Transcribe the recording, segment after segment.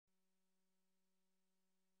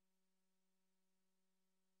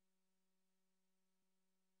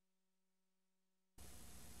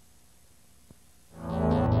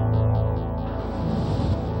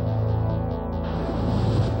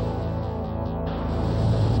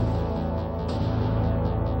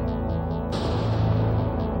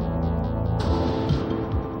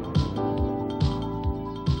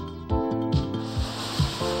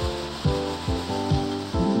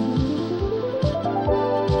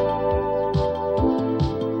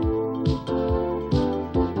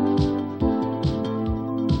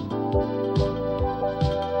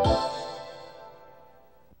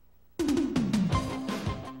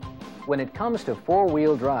When it comes to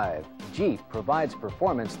four-wheel drive, Jeep provides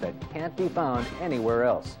performance that can't be found anywhere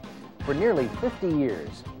else. For nearly 50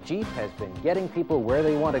 years, Jeep has been getting people where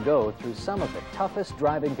they want to go through some of the toughest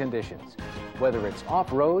driving conditions, whether it's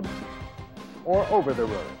off-road or over the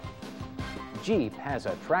road. Jeep has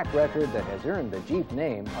a track record that has earned the Jeep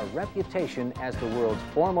name a reputation as the world's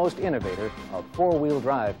foremost innovator of four-wheel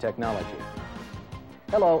drive technology.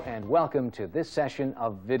 Hello and welcome to this session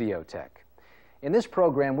of VideoTec. In this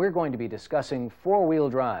program, we're going to be discussing four-wheel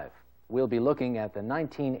drive. We'll be looking at the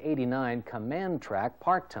 1989 Command-Trac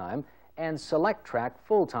part-time and Selec-Trac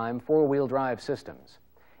full-time four-wheel drive systems,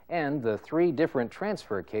 and the three different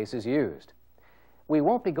transfer cases used. We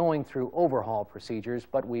won't be going through overhaul procedures,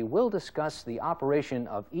 but we will discuss the operation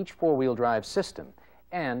of each four-wheel drive system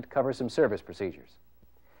and cover some service procedures.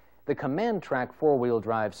 The Command-Trac four-wheel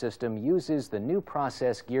drive system uses the new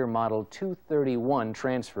process gear model 231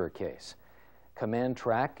 transfer case.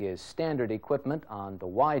 Command-Trac is standard equipment on the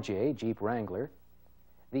YJ Jeep Wrangler,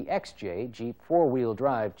 the XJ Jeep four-wheel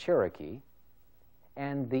drive Cherokee,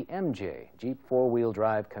 and the MJ Jeep four-wheel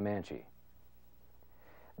drive Comanche.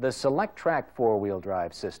 The Selec-Trac four-wheel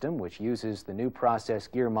drive system, which uses the new process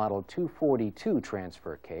gear model 242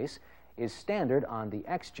 transfer case, is standard on the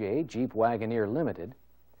XJ Jeep Wagoneer Limited,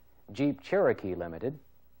 Jeep Cherokee Limited,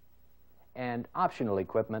 and optional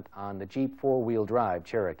equipment on the Jeep four-wheel drive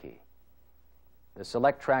Cherokee. The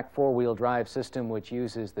Selec-Trac four-wheel drive system, which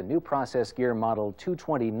uses the new process gear model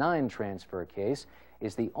 229 transfer case,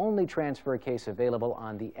 is the only transfer case available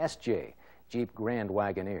on the SJ Jeep Grand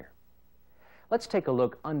Wagoneer. Let's take a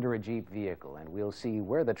look under a Jeep vehicle and we'll see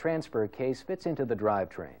where the transfer case fits into the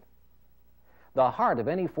drivetrain. The heart of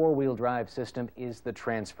any four-wheel drive system is the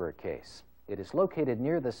transfer case. It is located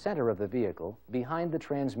near the center of the vehicle, behind the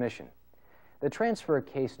transmission. The transfer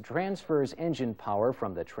case transfers engine power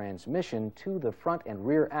from the transmission to the front and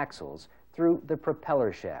rear axles through the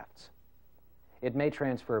propeller shafts. It may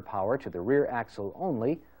transfer power to the rear axle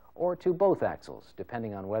only or to both axles,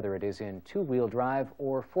 depending on whether it is in two-wheel drive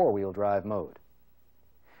or four-wheel drive mode.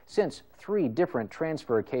 Since three different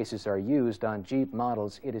transfer cases are used on Jeep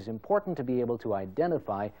models, it is important to be able to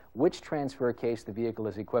identify which transfer case the vehicle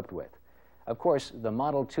is equipped with. Of course, the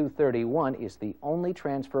Model 231 is the only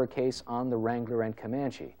transfer case on the Wrangler and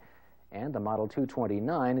Comanche, and the Model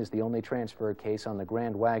 229 is the only transfer case on the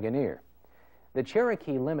Grand Wagoneer. The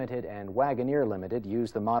Cherokee Limited and Wagoneer Limited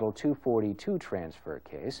use the Model 242 transfer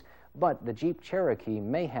case, but the Jeep Cherokee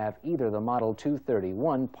may have either the Model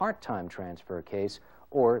 231 part-time transfer case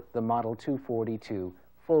or the Model 242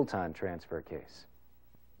 full-time transfer case.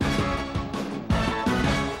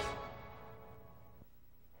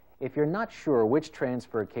 If you're not sure which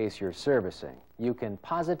transfer case you're servicing, you can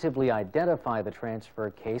positively identify the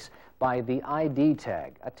transfer case by the ID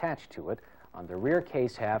tag attached to it on the rear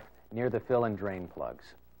case half near the fill and drain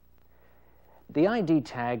plugs. The ID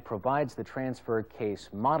tag provides the transfer case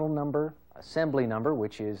model number, assembly number,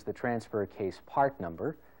 which is the transfer case part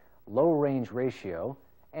number, low range ratio,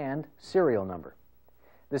 and serial number.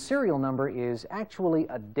 The serial number is actually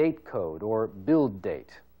a date code or build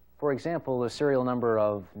date. For example, the serial number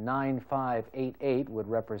of 9588 would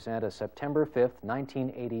represent a September 5th,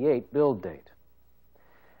 1988 build date.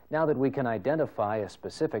 Now that we can identify a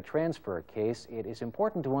specific transfer case, it is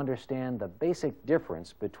important to understand the basic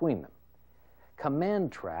difference between them.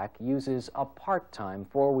 Command-Trac uses a part-time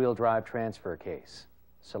four-wheel drive transfer case.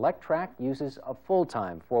 Selec-Trac uses a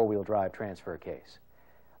full-time four-wheel drive transfer case.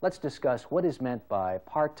 Let's discuss what is meant by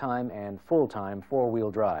part-time and full-time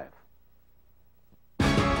four-wheel drive.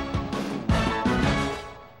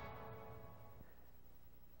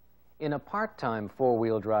 In a part-time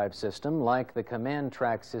four-wheel drive system, like the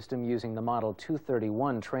Command-Trac system using the Model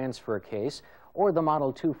 231 transfer case or the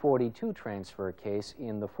Model 242 transfer case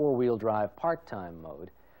in the four-wheel drive part-time mode,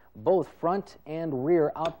 both front and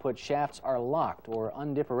rear output shafts are locked or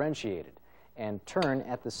undifferentiated and turn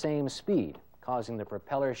at the same speed, causing the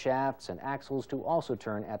propeller shafts and axles to also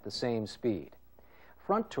turn at the same speed.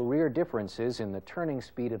 Front-to-rear differences in the turning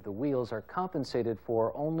speed of the wheels are compensated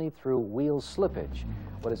for only through wheel slippage,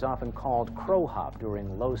 what is often called crow hop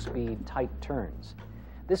during low-speed, tight turns.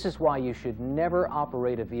 This is why you should never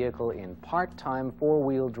operate a vehicle in part-time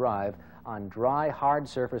four-wheel drive on dry,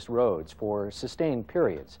 hard-surfaced roads for sustained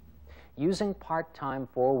periods. Using part-time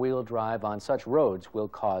four-wheel drive on such roads will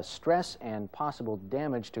cause stress and possible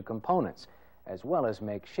damage to components, as well as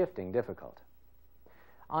make shifting difficult.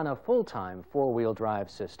 On a full-time four-wheel drive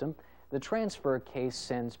system, the transfer case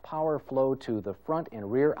sends power flow to the front and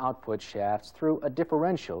rear output shafts through a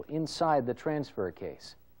differential inside the transfer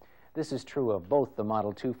case. This is true of both the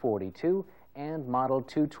Model 242 and Model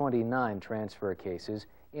 229 transfer cases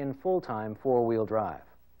in full-time four-wheel drive.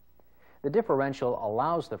 The differential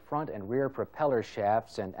allows the front and rear propeller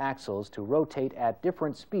shafts and axles to rotate at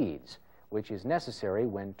different speeds, which is necessary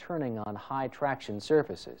when turning on high traction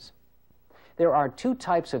surfaces. There are two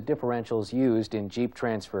types of differentials used in Jeep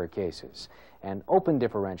transfer cases: an open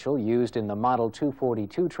differential used in the Model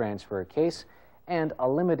 242 transfer case and a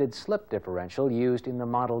limited slip differential used in the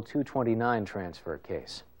Model 229 transfer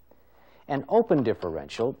case. An open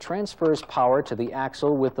differential transfers power to the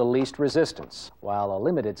axle with the least resistance, while a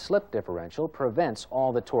limited slip differential prevents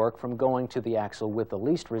all the torque from going to the axle with the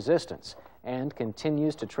least resistance and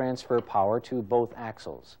continues to transfer power to both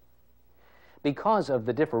axles. Because of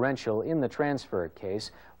the differential in the transfer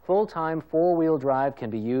case, full-time four-wheel drive can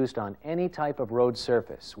be used on any type of road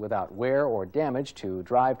surface without wear or damage to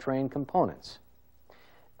drivetrain components.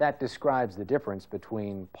 That describes the difference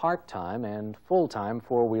between part-time and full-time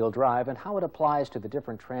four-wheel drive and how it applies to the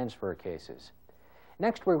different transfer cases.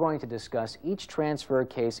 Next, we're going to discuss each transfer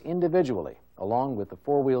case individually, along with the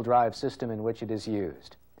four-wheel drive system in which it is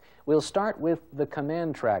used. We'll start with the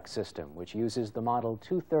Command-Trac system, which uses the Model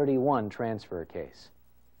 231 transfer case.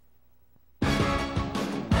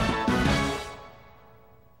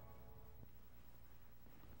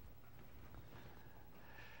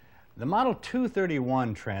 The Model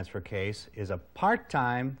 231 transfer case is a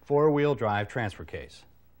part-time four-wheel drive transfer case.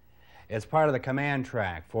 It's part of the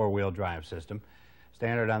Command-Trac four-wheel drive system,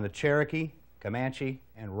 standard on the Cherokee, Comanche,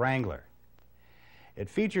 and Wrangler. It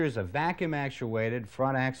features a vacuum-actuated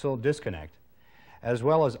front axle disconnect, as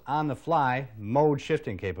well as on-the-fly mode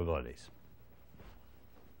shifting capabilities.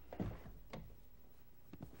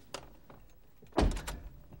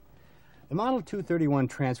 The Model 231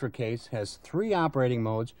 transfer case has 3 operating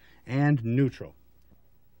modes and neutral.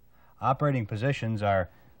 Operating positions are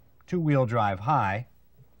two-wheel drive high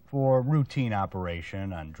for routine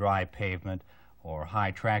operation on dry pavement or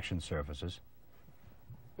high traction surfaces,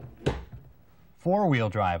 four-wheel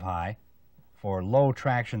drive high for low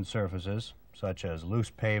traction surfaces such as loose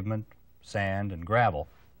pavement, sand, and gravel,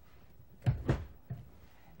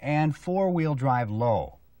 and four-wheel drive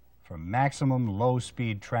low for maximum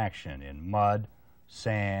low-speed traction in mud,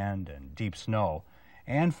 sand, and deep snow,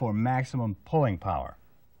 and for maximum pulling power.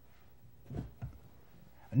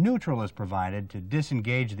 A neutral is provided to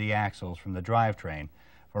disengage the axles from the drivetrain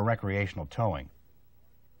for recreational towing.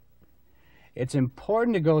 It's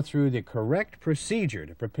important to go through the correct procedure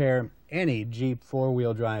to prepare any Jeep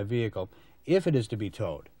four-wheel drive vehicle if it is to be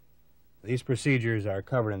towed. These procedures are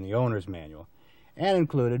covered in the owner's manual and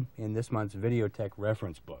included in this month's VideoTec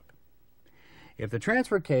reference book. If the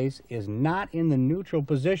transfer case is not in the neutral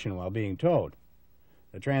position while being towed,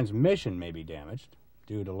 the transmission may be damaged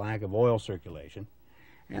due to lack of oil circulation,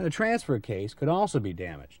 and the transfer case could also be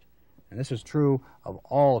damaged, and this is true of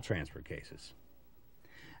all transfer cases.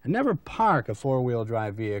 And never park a four-wheel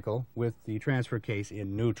drive vehicle with the transfer case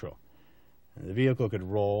in neutral. The vehicle could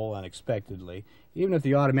roll unexpectedly, even if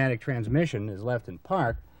the automatic transmission is left in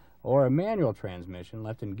park or a manual transmission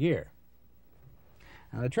left in gear.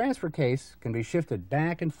 Now, the transfer case can be shifted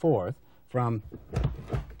back and forth from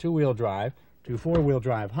two-wheel drive to four-wheel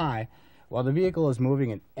drive high while the vehicle is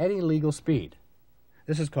moving at any legal speed.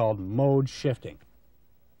 This is called mode shifting.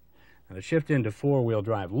 Now, to shift into four-wheel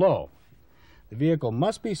drive low, the vehicle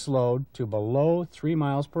must be slowed to below 3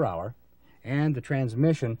 miles per hour, and the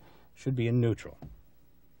transmission should be in neutral.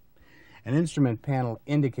 An instrument panel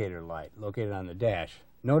indicator light located on the dash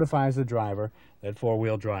notifies the driver that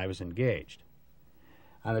four-wheel drive is engaged.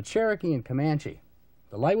 On the Cherokee and Comanche,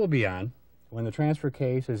 the light will be on when the transfer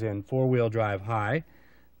case is in four-wheel drive high,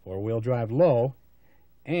 four-wheel drive low,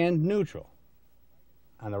 and neutral.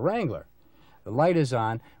 On the Wrangler, the light is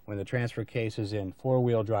on when the transfer case is in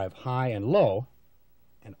four-wheel drive high and low,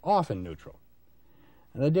 and often neutral.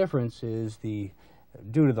 And the difference is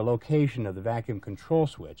due to the location of the vacuum control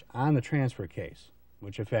switch on the transfer case,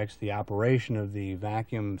 which affects the operation of the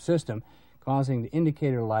vacuum system, causing the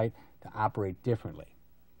indicator light to operate differently.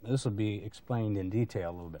 This will be explained in detail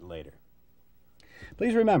a little bit later.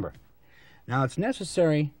 Please remember, now it's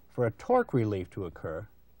necessary for a torque relief to occur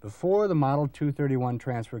before the Model 231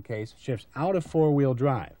 transfer case shifts out of four-wheel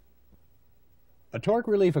drive. A torque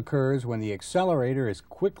relief occurs when the accelerator is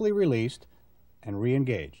quickly released and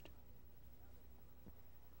re-engaged.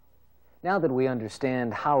 Now that we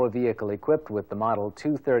understand how a vehicle equipped with the Model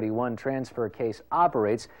 231 transfer case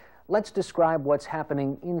operates, let's describe what's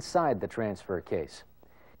happening inside the transfer case.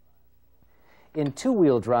 In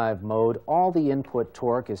two-wheel drive mode, all the input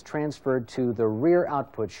torque is transferred to the rear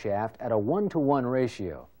output shaft at a 1-to-1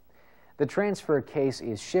 ratio. The transfer case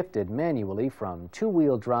is shifted manually from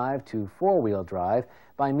two-wheel drive to four-wheel drive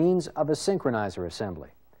by means of a synchronizer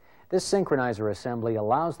assembly, This synchronizer assembly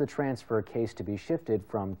allows the transfer case to be shifted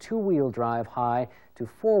from two-wheel drive high to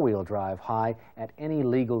four-wheel drive high at any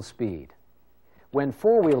legal speed. When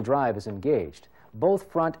four-wheel drive is engaged, both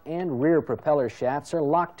front and rear propeller shafts are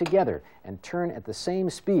locked together and turn at the same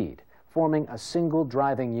speed, forming a single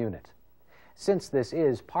driving unit. Since this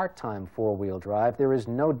is part-time four-wheel drive, there is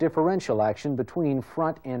no differential action between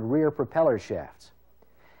front and rear propeller shafts.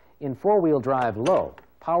 In four-wheel drive low,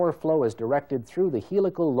 power flow is directed through the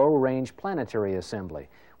helical low-range planetary assembly,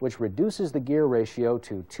 which reduces the gear ratio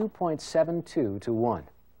to 2.72 to 1.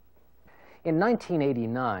 In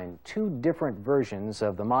 1989, two different versions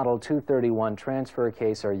of the Model 231 transfer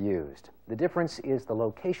case are used. The difference is the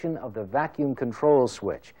location of the vacuum control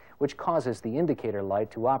switch, which causes the indicator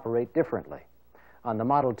light to operate differently. On the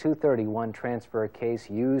Model 231 transfer case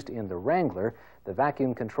used in the Wrangler, the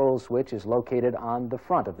vacuum control switch is located on the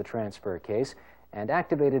front of the transfer case and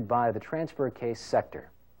activated by the transfer case sector.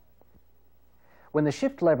 When the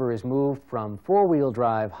shift lever is moved from four-wheel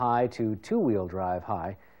drive high to two-wheel drive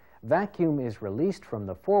high, vacuum is released from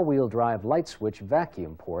the four-wheel drive light switch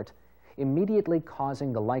vacuum port, immediately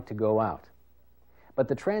causing the light to go out. But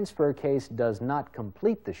the transfer case does not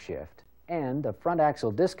complete the shift, and the front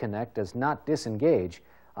axle disconnect does not disengage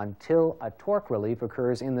until a torque relief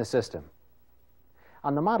occurs in the system.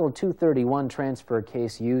 On the Model 231 transfer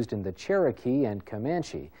case used in the Cherokee and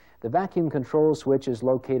Comanche, the vacuum control switch is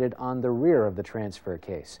located on the rear of the transfer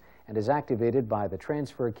case and is activated by the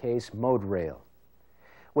transfer case mode rail.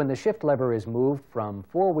 When the shift lever is moved from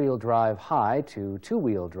four-wheel drive high to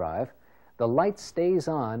two-wheel drive, the light stays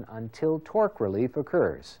on until torque relief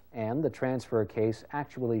occurs, and the transfer case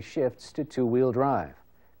actually shifts to two-wheel drive,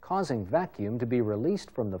 causing vacuum to be released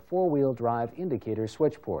from the four-wheel drive indicator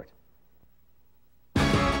switch port.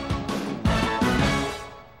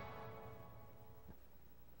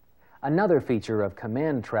 Another feature of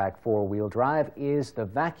Command-Trac four-wheel drive is the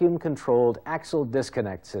vacuum-controlled axle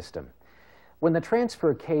disconnect system. When the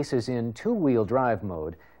transfer case is in two-wheel drive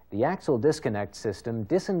mode, the axle disconnect system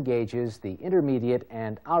disengages the intermediate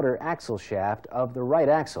and outer axle shaft of the right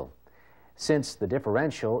axle. Since the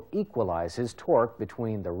differential equalizes torque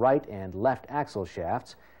between the right and left axle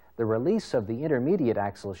shafts, the release of the intermediate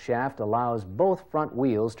axle shaft allows both front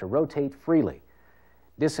wheels to rotate freely.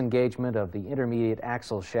 Disengagement of the intermediate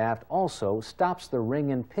axle shaft also stops the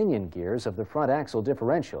ring and pinion gears of the front axle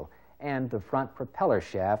differential and the front propeller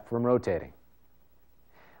shaft from rotating.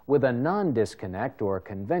 With a non-disconnect or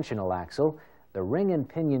conventional axle, the ring and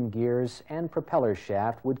pinion gears and propeller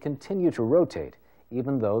shaft would continue to rotate,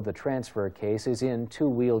 even though the transfer case is in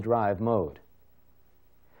two-wheel drive mode.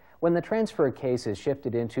 When the transfer case is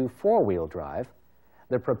shifted into four-wheel drive,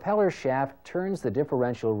 the propeller shaft turns the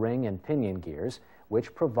differential ring and pinion gears,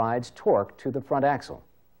 which provides torque to the front axle.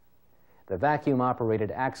 The vacuum-operated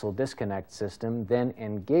axle disconnect system then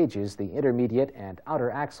engages the intermediate and outer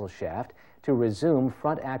axle shaft to resume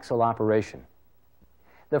front axle operation.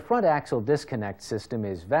 The front axle disconnect system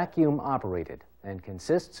is vacuum-operated and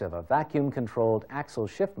consists of a vacuum-controlled axle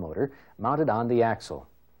shift motor mounted on the axle,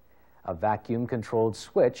 a vacuum-controlled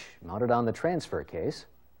switch mounted on the transfer case,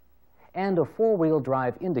 and a four-wheel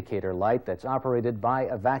drive indicator light that's operated by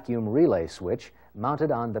a vacuum relay switch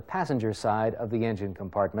mounted on the passenger side of the engine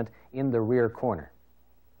compartment in the rear corner.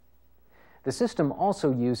 The system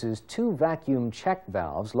also uses two vacuum check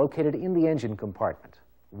valves located in the engine compartment,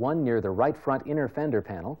 one near the right front inner fender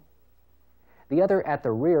panel, the other at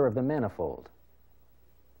the rear of the manifold.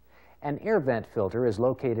 An air vent filter is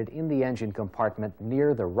located in the engine compartment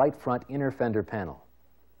near the right front inner fender panel.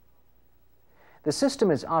 The system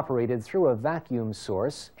is operated through a vacuum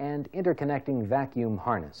source and interconnecting vacuum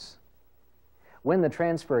harness. When the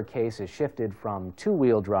transfer case is shifted from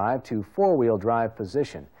two-wheel drive to four-wheel drive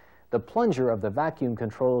position, the plunger of the vacuum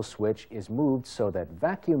control switch is moved so that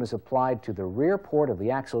vacuum is applied to the rear port of the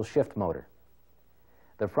axle shift motor.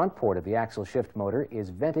 The front port of the axle shift motor is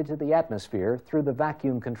vented to the atmosphere through the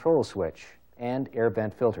vacuum control switch and air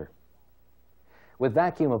vent filter. With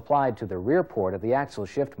vacuum applied to the rear port of the axle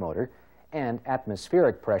shift motor and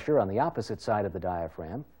atmospheric pressure on the opposite side of the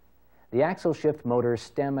diaphragm, the axle shift motor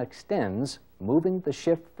stem extends, moving the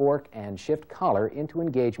shift fork and shift collar into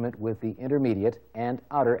engagement with the intermediate and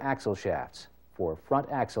outer axle shafts for front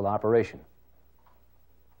axle operation.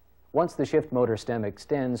 Once the shift motor stem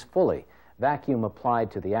extends fully, vacuum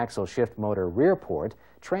applied to the axle shift motor rear port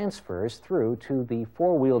transfers through to the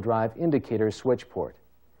four-wheel drive indicator switch port.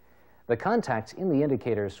 The contacts in the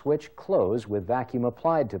indicator switch close with vacuum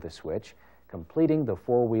applied to the switch, completing the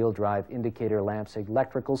four-wheel drive indicator lamp's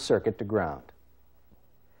electrical circuit to ground.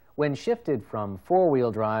 When shifted from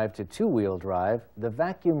four-wheel drive to two-wheel drive, the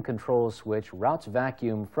vacuum control switch routes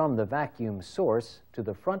vacuum from the vacuum source to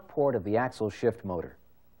the front port of the axle shift motor.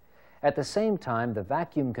 At the same time, the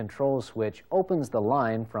vacuum control switch opens the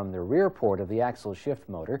line from the rear port of the axle shift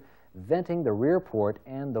motor, venting the rear port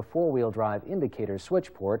and the four-wheel drive indicator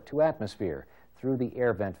switch port to atmosphere through the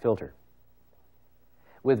air vent filter.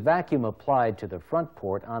 With vacuum applied to the front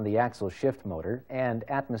port on the axle shift motor and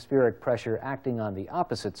atmospheric pressure acting on the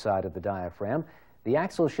opposite side of the diaphragm, the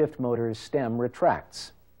axle shift motor's stem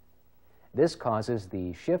retracts. This causes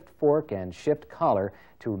the shift fork and shift collar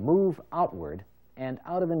to move outward and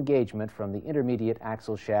out of engagement from the intermediate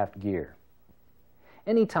axle shaft gear.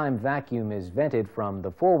 Anytime vacuum is vented from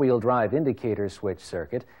the four-wheel drive indicator switch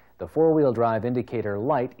circuit, the four-wheel drive indicator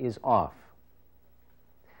light is off.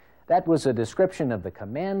 That was a description of the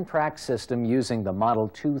Command-Trac system using the Model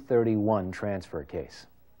 231 transfer case.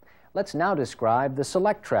 Let's now describe the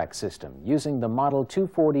Selec-Trac system using the Model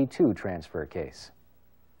 242 transfer case.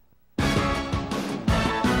 The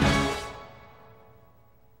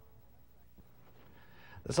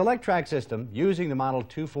Selec-Trac system using the Model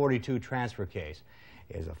 242 transfer case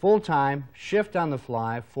is a full-time,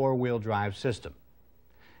 shift-on-the-fly four-wheel drive system.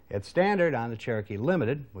 It's standard on the Cherokee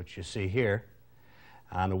Limited, which you see here,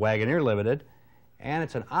 on the Wagoneer Limited, and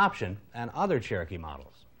it's an option on other Cherokee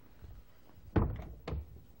models.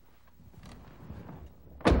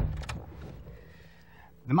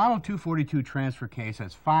 The Model 242 transfer case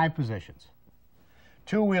has 5 positions: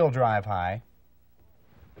 two-wheel drive high,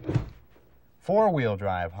 four-wheel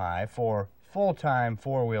drive high for full-time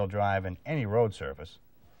four-wheel drive in any road surface,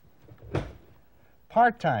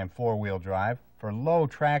 part-time four-wheel drive for low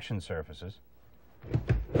traction surfaces,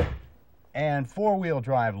 and four-wheel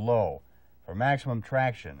drive low for maximum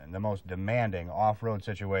traction in the most demanding off-road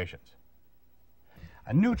situations.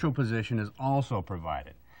 A neutral position is also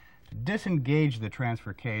provided to disengage the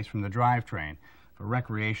transfer case from the drivetrain for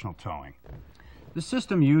recreational towing. The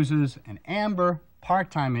system uses an amber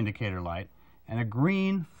part-time indicator light and a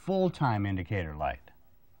green full-time indicator light.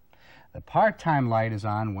 The part-time light is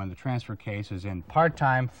on when the transfer case is in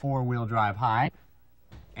part-time four-wheel drive high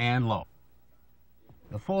and low.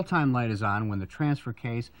 The full-time light is on when the transfer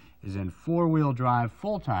case is in four-wheel drive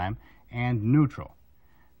full-time and neutral.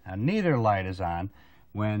 Now, neither light is on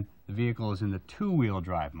when the vehicle is in the two-wheel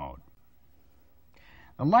drive mode.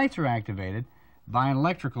 The lights are activated by an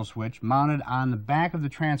electrical switch mounted on the back of the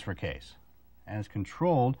transfer case and is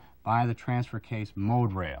controlled by the transfer case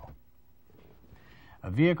mode rail.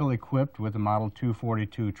 A vehicle equipped with the Model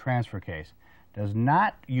 242 transfer case does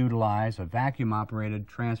not utilize a vacuum-operated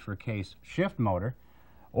transfer case shift motor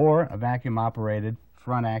or a vacuum-operated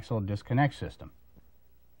front axle disconnect system.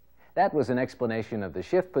 That was an explanation of the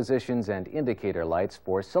shift positions and indicator lights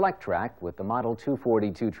for Selec-Trac with the Model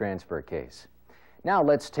 242 transfer case. Now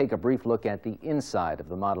let's take a brief look at the inside of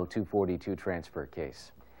the Model 242 transfer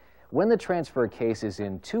case. When the transfer case is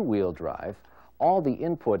in two-wheel drive, all the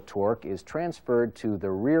input torque is transferred to the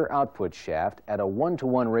rear output shaft at a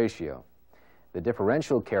 1-to-1 ratio. The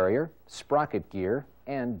differential carrier, sprocket gear,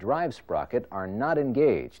 and drive sprocket are not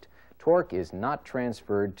engaged. Torque is not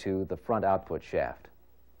transferred to the front output shaft.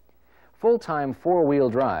 Full-time four-wheel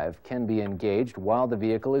drive can be engaged while the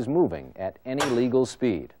vehicle is moving at any legal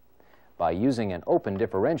speed. By using an open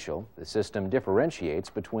differential, the system differentiates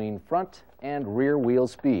between front and rear wheel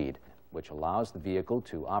speed, which allows the vehicle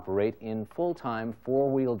to operate in full-time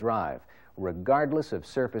four-wheel drive, regardless of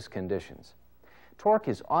surface conditions. Torque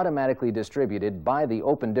is automatically distributed by the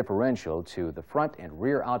open differential to the front and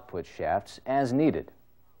rear output shafts as needed.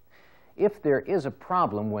 If there is a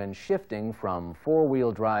problem when shifting from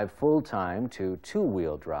four-wheel drive full-time to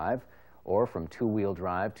two-wheel drive, or from two-wheel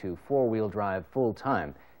drive to four-wheel drive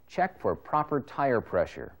full-time, check for proper tire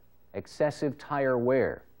pressure, excessive tire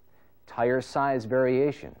wear, tire size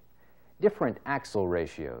variation, different axle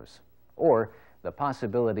ratios, or the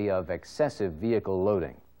possibility of excessive vehicle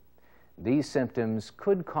loading. These symptoms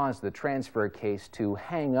could cause the transfer case to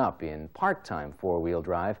hang up in part-time four-wheel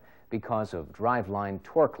drive because of driveline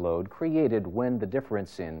torque load created when the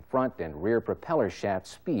difference in front and rear propeller shaft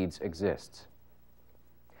speeds exists.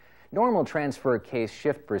 Normal transfer case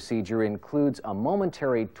shift procedure includes a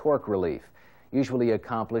momentary torque relief, usually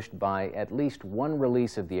accomplished by at least one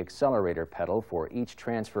release of the accelerator pedal for each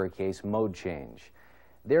transfer case mode change.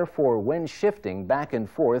 Therefore, when shifting back and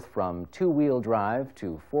forth from two-wheel drive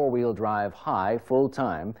to four-wheel drive high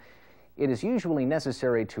full-time, it is usually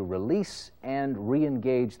necessary to release and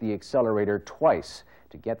re-engage the accelerator twice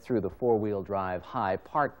to get through the four-wheel drive high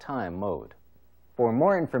part-time mode. For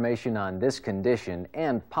more information on this condition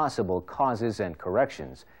and possible causes and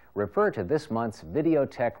corrections, refer to this month's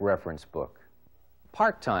VideoTec reference book.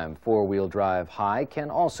 Part-time four-wheel drive high can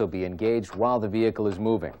also be engaged while the vehicle is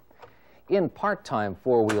moving. In part-time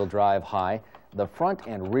four-wheel drive high, the front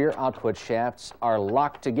and rear output shafts are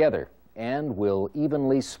locked together and will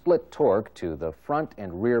evenly split torque to the front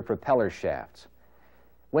and rear propeller shafts.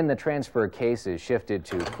 When the transfer case is shifted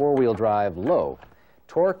to four-wheel drive low,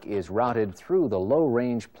 torque is routed through the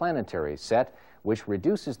low-range planetary set, which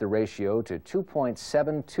reduces the ratio to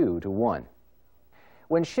 2.72 to 1.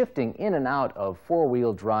 When shifting in and out of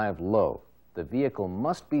four-wheel drive low, the vehicle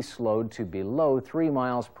must be slowed to below 3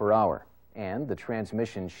 miles per hour and the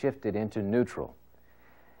transmission shifted into neutral.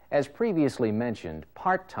 As previously mentioned,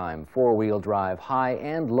 part-time four-wheel drive high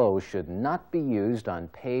and low should not be used on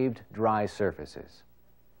paved, dry surfaces.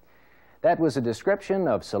 That was a description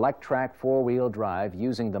of Selec-Trac four-wheel drive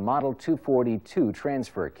using the Model 242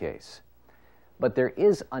 transfer case. But there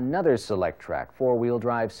is another Selec-Trac four-wheel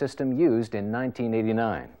drive system used in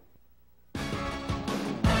 1989.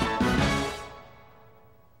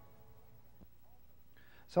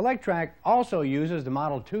 Selec-Trac also uses the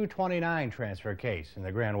Model 229 transfer case in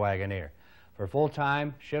the Grand Wagoneer for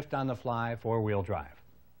full-time, shift-on-the-fly four-wheel drive.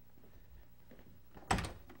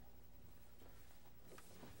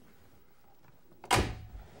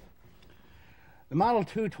 The Model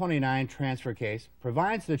 229 transfer case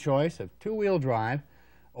provides the choice of two-wheel drive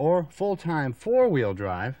or full-time four-wheel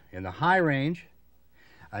drive in the high range,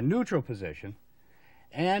 a neutral position,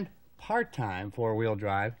 and part-time four-wheel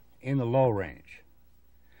drive in the low range.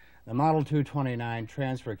 The Model 229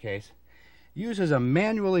 transfer case uses a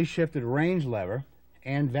manually shifted range lever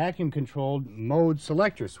and vacuum-controlled mode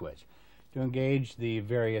selector switch to engage the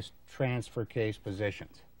various transfer case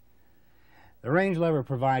positions. The range lever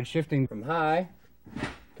provides shifting from high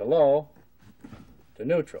to low to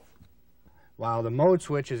neutral. While the mode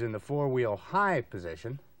switch is in the four-wheel high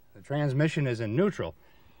position, the transmission is in neutral,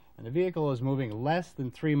 and the vehicle is moving less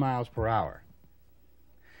than 3 miles per hour.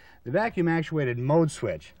 The vacuum-actuated mode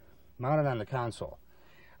switch, mounted on the console,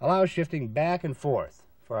 allows shifting back and forth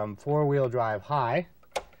from four-wheel drive high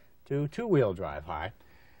to two-wheel drive high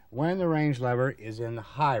when the range lever is in the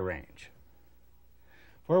high range.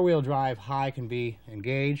 Four-wheel drive high can be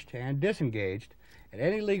engaged and disengaged at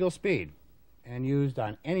any legal speed and used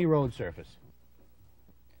on any road surface.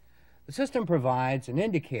 The system provides an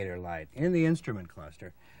indicator light in the instrument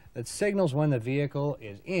cluster that signals when the vehicle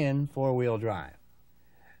is in four-wheel drive.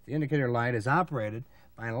 The indicator light is operated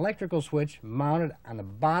by an electrical switch mounted on the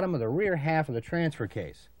bottom of the rear half of the transfer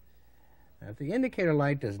case. Now, if the indicator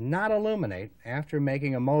light does not illuminate after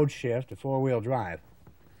making a mode shift to four-wheel drive,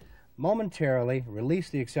 momentarily release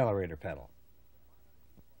the accelerator pedal.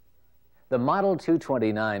 The Model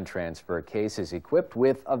 229 transfer case is equipped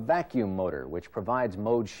with a vacuum motor which provides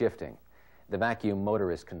mode shifting. The vacuum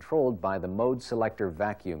motor is controlled by the mode selector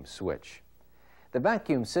vacuum switch. The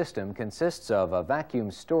vacuum system consists of a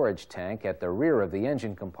vacuum storage tank at the rear of the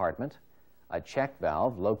engine compartment, a check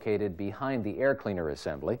valve located behind the air cleaner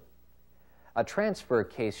assembly, a transfer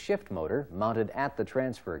case shift motor mounted at the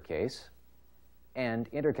transfer case,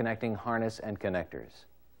 and interconnecting harness and connectors.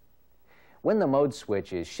 When the mode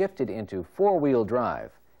switch is shifted into four-wheel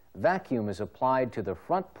drive, vacuum is applied to the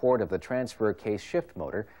front port of the transfer case shift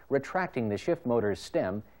motor, retracting the shift motor's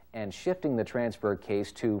stem and shifting the transfer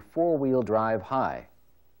case to four-wheel drive high.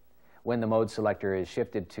 When the mode selector is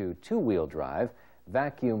shifted to two-wheel drive,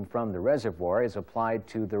 vacuum from the reservoir is applied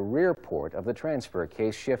to the rear port of the transfer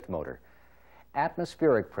case shift motor.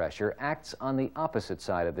 Atmospheric pressure acts on the opposite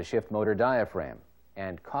side of the shift motor diaphragm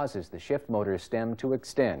and causes the shift motor stem to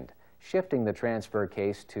extend, shifting the transfer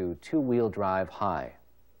case to two-wheel drive high.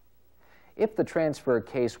 If the transfer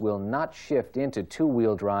case will not shift into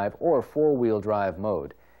two-wheel drive or four-wheel drive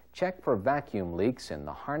mode, check for vacuum leaks in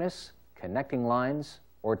the harness, connecting lines,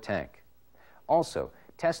 or tank. Also,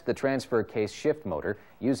 test the transfer case shift motor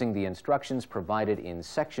using the instructions provided in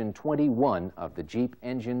Section 21 of the Jeep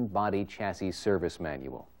Engine Body Chassis Service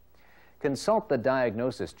Manual. Consult the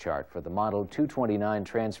diagnosis chart for the Model 229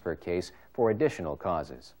 transfer case for additional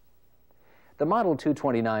causes. The Model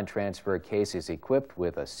 229 transfer case is equipped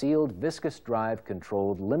with a sealed viscous drive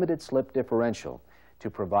controlled limited slip differential to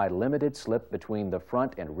provide limited slip between the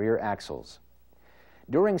front and rear axles.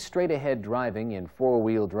 During straight-ahead driving in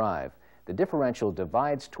four-wheel drive, the differential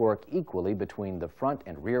divides torque equally between the front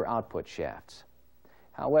and rear output shafts.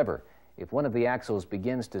 However, if one of the axles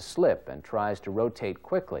begins to slip and tries to rotate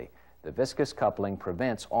quickly, the viscous coupling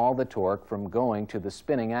prevents all the torque from going to the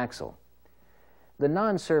spinning axle. The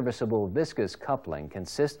non-serviceable viscous coupling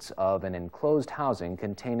consists of an enclosed housing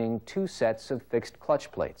containing 2 sets of fixed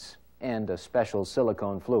clutch plates and a special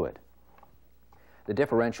silicone fluid. The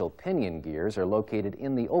differential pinion gears are located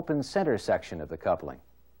in the open center section of the coupling.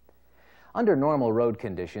 Under normal road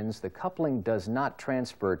conditions, the coupling does not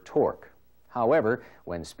transfer torque. However,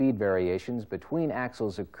 when speed variations between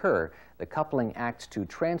axles occur, the coupling acts to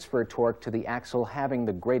transfer torque to the axle having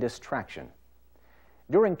the greatest traction.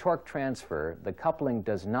 During torque transfer, the coupling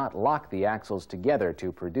does not lock the axles together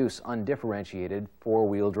to produce undifferentiated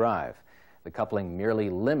four-wheel drive. The coupling merely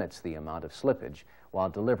limits the amount of slippage while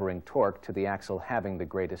delivering torque to the axle having the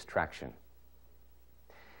greatest traction.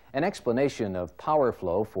 An explanation of power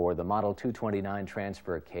flow for the Model 229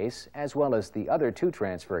 transfer case, as well as the other two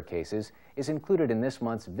transfer cases, is included in this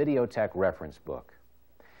month's VideoTec reference book.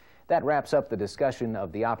 That wraps up the discussion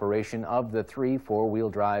of the operation of the three four-wheel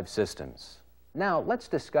drive systems. Now, let's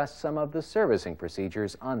discuss some of the servicing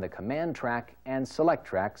procedures on the Command-Trac and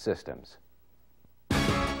Selec-Trac systems.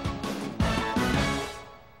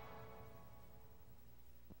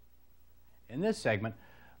 In this segment,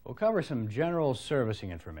 we'll cover some general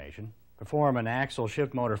servicing information, perform an axle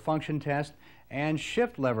shift motor function test, and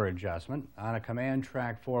shift lever adjustment on a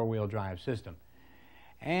Command-Trac four-wheel drive system.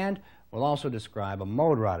 And we'll also describe a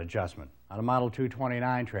mode rod adjustment on a Model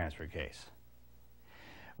 229 transfer case.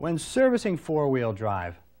 When servicing four-wheel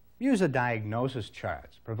drive, use the diagnosis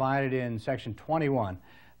charts provided in Section 21,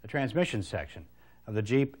 the transmission section of the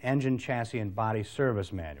Jeep Engine, Chassis, and Body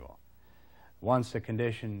Service Manual. Once the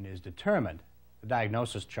condition is determined, the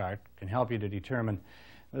diagnosis chart can help you to determine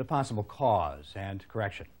the possible cause and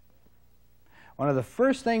correction. One of the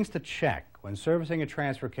first things to check when servicing a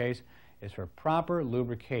transfer case is for proper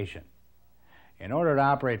lubrication. In order to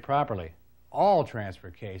operate properly, all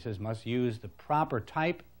transfer cases must use the proper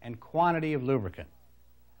type and quantity of lubricant.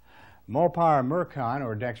 MOPAR Mercon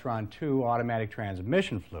or Dexron 2 automatic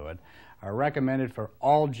transmission fluid are recommended for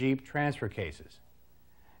all Jeep transfer cases.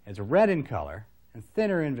 It's red in color and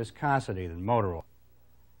thinner in viscosity than motor oil.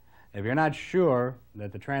 If you're not sure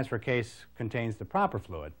that the transfer case contains the proper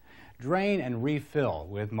fluid, drain and refill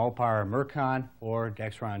with MOPAR Mercon or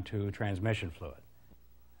Dexron 2 transmission fluid.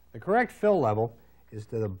 The correct fill level is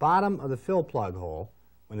to the bottom of the fill plug hole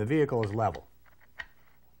when the vehicle is level.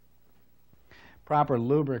 Proper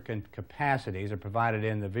lubricant capacities are provided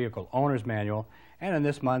in the Vehicle Owner's Manual and in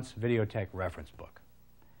this month's VideoTec reference book.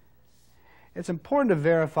 It's important to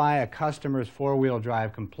verify a customer's four-wheel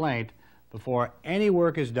drive complaint before any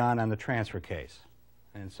work is done on the transfer case.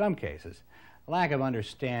 And in some cases, lack of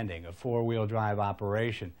understanding of four-wheel drive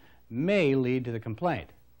operation may lead to the complaint,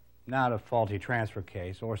 not a faulty transfer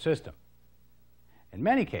case or system. In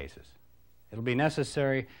many cases, it'll be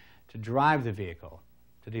necessary to drive the vehicle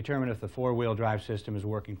to determine if the four-wheel drive system is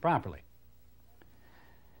working properly.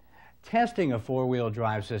 Testing a four-wheel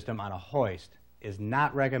drive system on a hoist is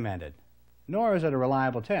not recommended, nor is it a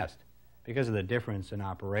reliable test because of the difference in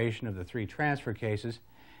operation of the three transfer cases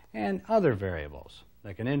and other variables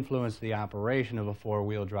that can influence the operation of a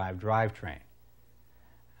four-wheel drive drivetrain.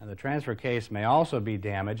 And the transfer case may also be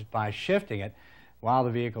damaged by shifting it while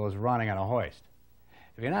the vehicle is running on a hoist.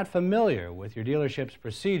 If you're not familiar with your dealership's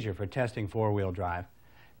procedure for testing four-wheel drive,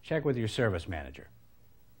 check with your service manager.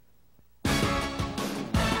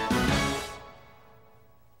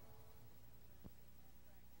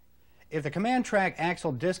 If the Command-Trac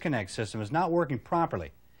axle disconnect system is not working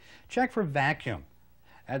properly, check for vacuum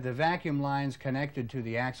at the vacuum lines connected to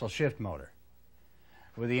the axle shift motor.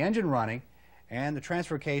 With the engine running and the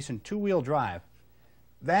transfer case in two-wheel drive,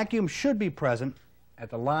 vacuum should be present at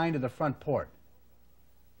the line to the front port.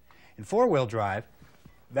 In four-wheel drive,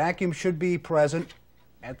 vacuum should be present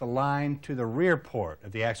at the line to the rear port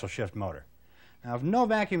of the axle shift motor. Now, if no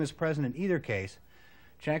vacuum is present in either case,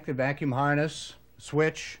 check the vacuum harness,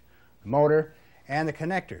 switch, the motor, and the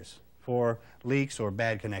connectors for leaks or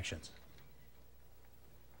bad connections.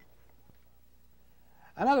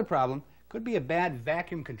 Another problem could be a bad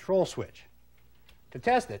vacuum control switch. To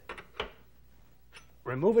test it,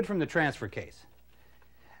 remove it from the transfer case.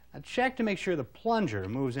 Now check to make sure the plunger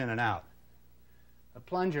moves in and out. The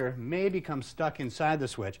plunger may become stuck inside the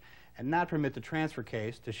switch and not permit the transfer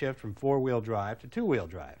case to shift from four-wheel drive to two-wheel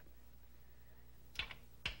drive.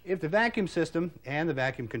 If the vacuum system and the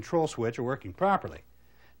vacuum control switch are working properly,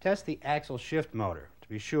 test the axle shift motor to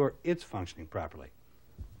be sure it's functioning properly.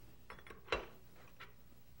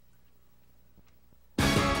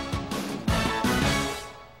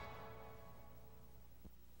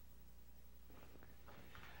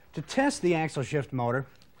 To test the axle shift motor,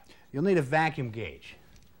 you'll need a vacuum gauge.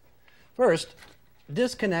 First,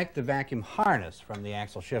 disconnect the vacuum harness from the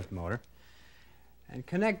axle shift motor and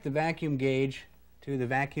connect the vacuum gauge to the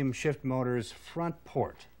vacuum shift motor's front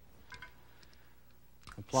port.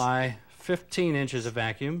 Apply 15 inches of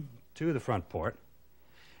vacuum to the front port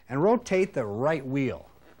and rotate the right wheel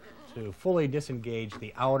to fully disengage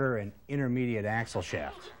the outer and intermediate axle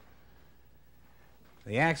shafts.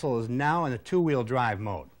 The axle is now in the two-wheel drive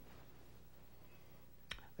mode.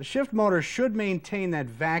 The shift motor should maintain that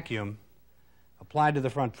vacuum applied to the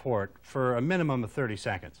front port for a minimum of 30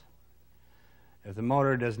 seconds. If the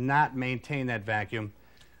motor does not maintain that vacuum,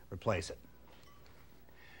 replace it.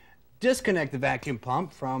 Disconnect the vacuum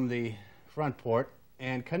pump from the front port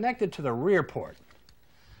and connect it to the rear port.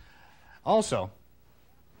 Also,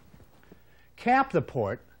 cap the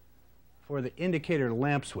port for the indicator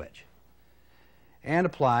lamp switch and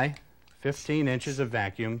apply 15 inches of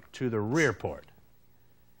vacuum to the rear port.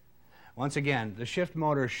 Once again, the shift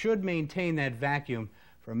motor should maintain that vacuum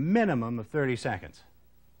for a minimum of 30 seconds.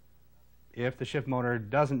 If the shift motor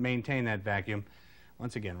doesn't maintain that vacuum,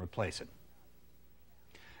 once again, replace it.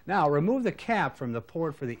 Now, remove the cap from the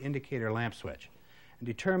port for the indicator lamp switch and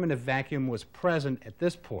determine if vacuum was present at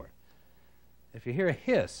this port. If you hear a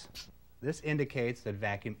hiss, this indicates that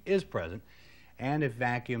vacuum is present, and if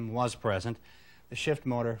vacuum was present, the shift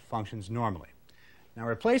motor functions normally. Now,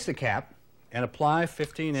 replace the cap and apply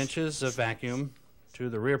 15 inches of vacuum to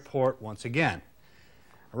the rear port once again.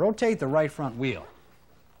 Rotate the right front wheel.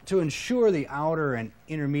 To ensure the outer and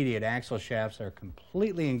intermediate axle shafts are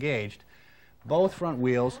completely engaged, both front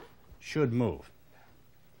wheels should move.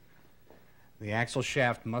 The axle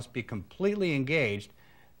shaft must be completely engaged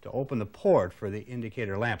to open the port for the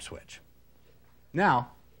indicator lamp switch.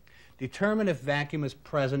 Now, determine if vacuum is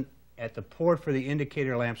present at the port for the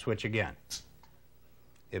indicator lamp switch again.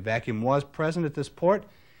 If vacuum was present at this port,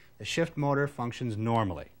 the shift motor functions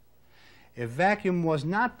normally. If vacuum was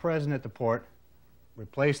not present at the port,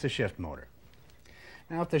 replace the shift motor.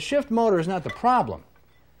 Now, if the shift motor is not the problem,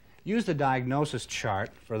 use the diagnosis chart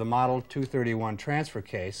for the Model 231 transfer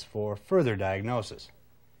case for further diagnosis.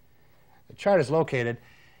 The chart is located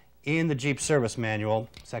in the Jeep Service Manual,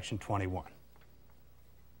 Section 21.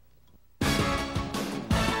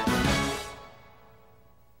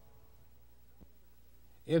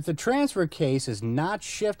 If the transfer case is not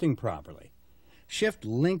shifting properly, shift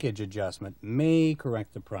linkage adjustment may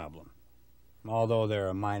correct the problem. Although there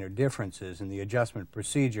are minor differences in the adjustment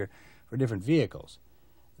procedure for different vehicles,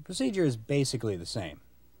 the procedure is basically the same.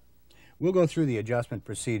 We'll go through the adjustment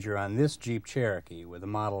procedure on this Jeep Cherokee with a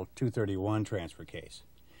Model 231 transfer case.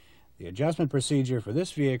 The adjustment procedure for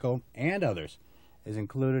this vehicle and others is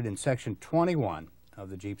included in Section 21 of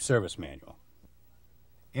the Jeep Service Manual.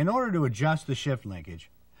 In order to adjust the shift linkage,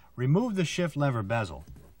 remove the shift lever bezel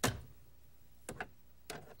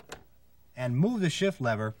and move the shift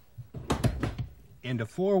lever into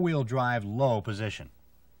four-wheel drive low position.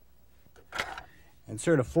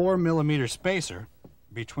 Insert a 4mm spacer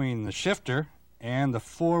between the shifter and the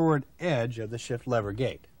forward edge of the shift lever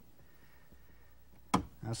gate.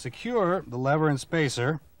 Now secure the lever and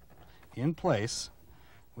spacer in place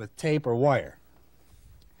with tape or wire.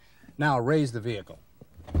 Now raise the vehicle.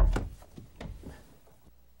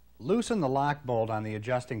 Loosen the lock bolt on the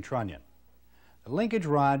adjusting trunnion. The linkage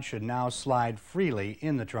rod should now slide freely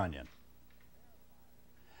in the trunnion.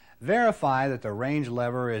 Verify that the range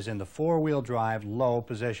lever is in the four-wheel drive low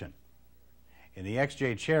position. In the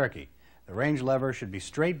XJ Cherokee, the range lever should be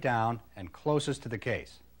straight down and closest to the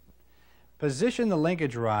case. Position the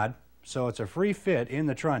linkage rod so it's a free fit in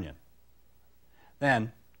the trunnion.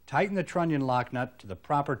 Then, tighten the trunnion lock nut to the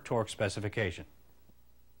proper torque specification.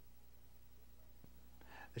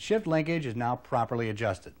 The shift linkage is now properly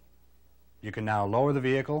adjusted. You can now lower the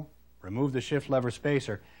vehicle, remove the shift lever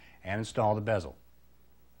spacer, and install the bezel.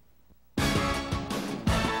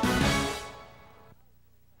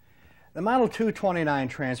 The Model 229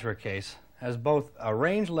 transfer case has both a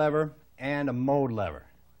range lever and a mode lever.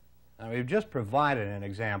 Now, we've just provided an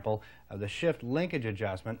example of the shift linkage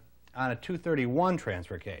adjustment on a 231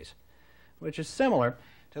 transfer case, which is similar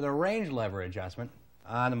to the range lever adjustment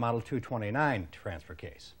on the Model 229 transfer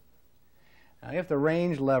case. Now, if the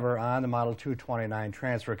range lever on the Model 229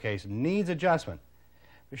 transfer case needs adjustment,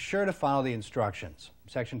 be sure to follow the instructions,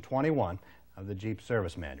 Section 21 of the Jeep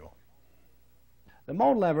Service Manual. The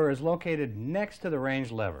mode lever is located next to the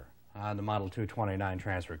range lever on the Model 229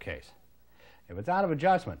 transfer case. If it's out of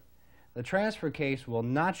adjustment, the transfer case will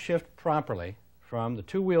not shift properly from the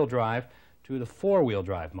two-wheel drive to the four-wheel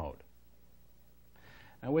drive mode.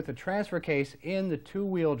 Now, with the transfer case in the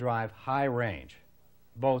two-wheel drive high range,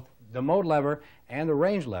 both the mode lever and the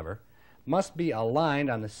range lever must be aligned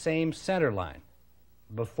on the same center line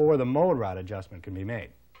before the mode rod adjustment can be made.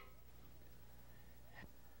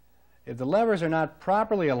 If the levers are not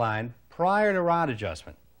properly aligned prior to rod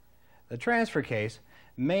adjustment, the transfer case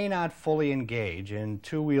may not fully engage in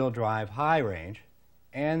two-wheel drive high range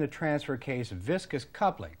and the transfer case viscous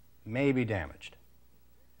coupling may be damaged.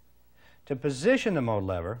 To position the mode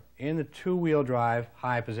lever in the two-wheel drive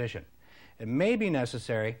high position, it may be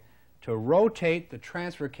necessary to rotate the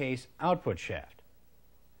transfer case output shaft.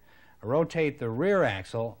 Rotate the rear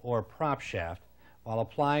axle or prop shaft while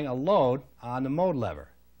applying a load on the mode lever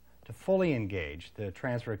to fully engage the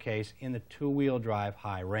transfer case in the two-wheel drive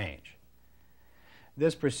high range.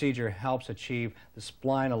 This procedure helps achieve the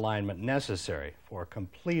spline alignment necessary for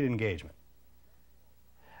complete engagement.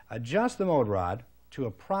 Adjust the mode rod to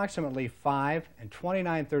approximately 5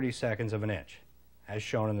 29/32 of an inch, as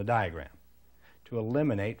shown in the diagram, to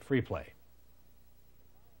eliminate free play.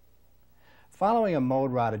 Following a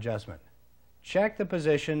mode rod adjustment, check the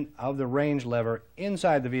position of the range lever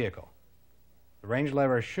inside the vehicle. The range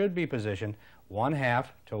lever should be positioned 1/2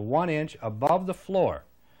 to 1 inch above the floor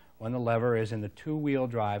when the lever is in the two-wheel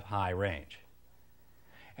drive high range.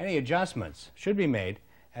 Any adjustments should be made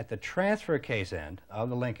at the transfer case end of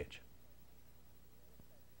the linkage.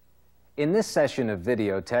 In this session of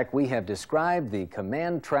VideoTec, we have described the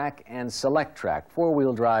Command-Trac and Selec-Trac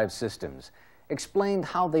four-wheel drive systems, explained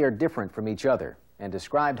how they are different from each other, and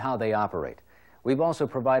described how they operate. We've also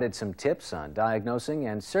provided some tips on diagnosing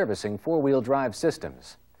and servicing four-wheel drive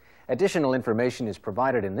systems. Additional information is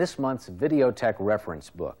provided in this month's VideoTec reference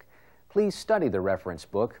book. Please study the reference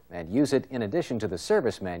book and use it in addition to the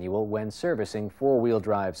service manual when servicing four-wheel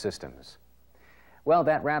drive systems. Well,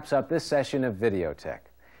 that wraps up this session of VideoTec.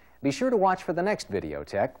 Be sure to watch for the next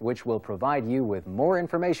VideoTec, which will provide you with more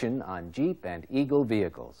information on Jeep and Eagle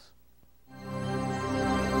vehicles.